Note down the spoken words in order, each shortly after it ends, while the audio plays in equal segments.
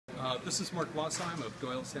This is Mark Blossheim of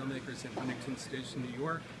Doyle Sailmakers in Huntington Station, New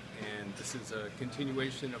York, and this is a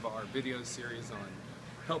continuation of our video series on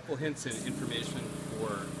helpful hints and information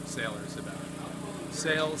for sailors about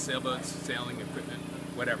sails, sailboats, sailing equipment,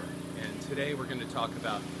 whatever. And today we're going to talk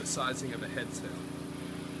about the sizing of a head sail.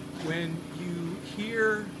 When you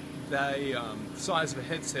hear the size of a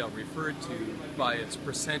head sail referred to by its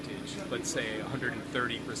percentage, let's say 130%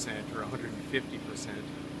 or 150%,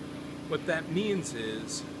 what that means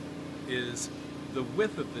is the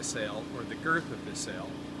width of the sail, or the girth of the sail,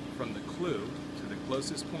 from the clew to the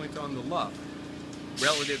closest point on the luff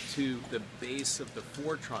relative to the base of the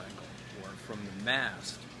fore triangle, or from the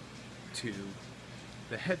mast to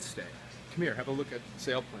the headstay. Come here, have a look at the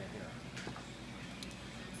sail plan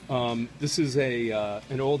here. This is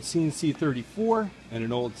an old CNC 34 and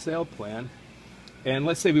an old sail plan. And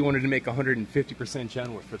let's say we wanted to make 150%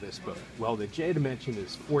 gen width for this boat. Well, the J dimension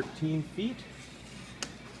is 14 feet.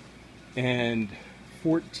 And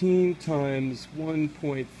 14 times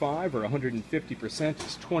 1.5 or 150%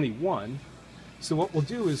 is 21. So what we'll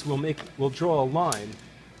do is we'll draw a line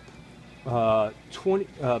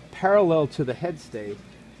parallel to the headstay,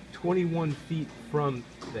 21 feet from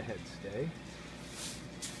the headstay.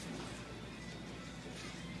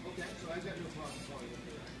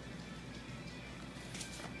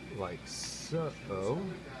 Like so.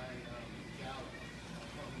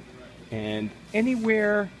 And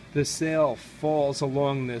anywhere the sail falls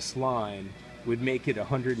along this line would make it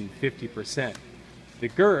 150%. The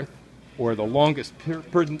girth, or the longest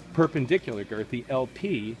perpendicular girth, the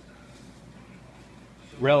LP,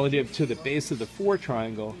 relative to the base of the fore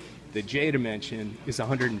triangle, the J dimension is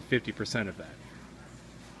 150% of that.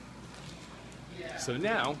 So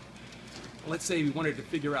now, let's say we wanted to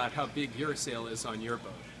figure out how big your sail is on your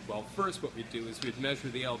boat. Well, first what we'd do is we'd measure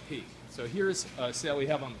the LP. So here's a sail we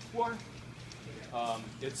have on the floor.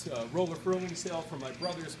 It's a roller furling sail from my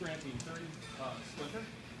brother's Granby 30 Splinter.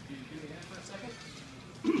 Can you give me a hand for a second?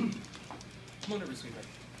 Come on over, sweetheart.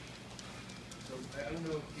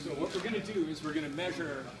 So what we're going to do is we're going to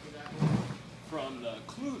measure from the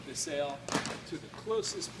clew of the sail to the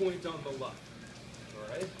closest point on the luff. All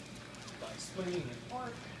right? By splitting it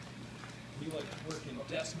apart, we like to work in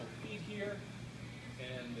decimal feet here.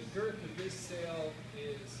 And the girth of this sail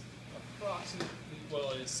is approximately, well,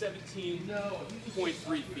 it is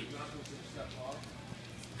 17.3 feet.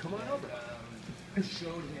 Come on over.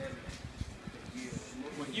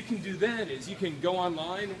 What you can do then is you can go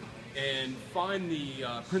online and find the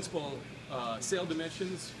principal sail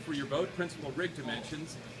dimensions for your boat, principal rig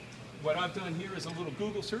dimensions. What I've done here is a little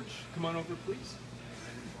Google search. Come on over, please.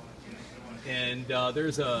 And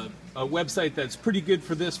there's a website that's pretty good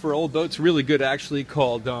for this, for old boats, really good actually,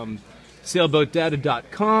 called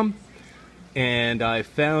sailboatdata.com. And I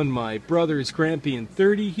found my brother's Grampian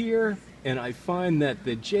 30 here, and I find that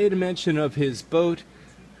the J dimension of his boat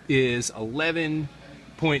is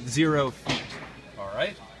 11.0 feet. All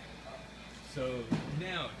right? So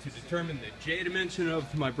now, to determine the J dimension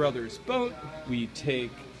of my brother's boat, we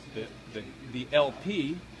take the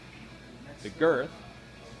LP, the girth,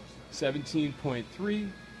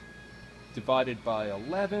 17.3 divided by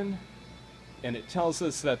 11, and it tells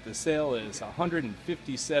us that the sail is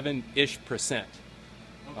 157-ish%.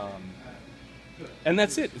 And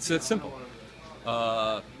that's it. It's that simple.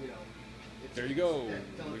 There you go.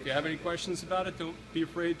 If you have any questions about it, don't be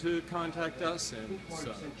afraid to contact us. And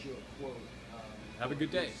have a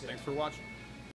good day. Thanks for watching.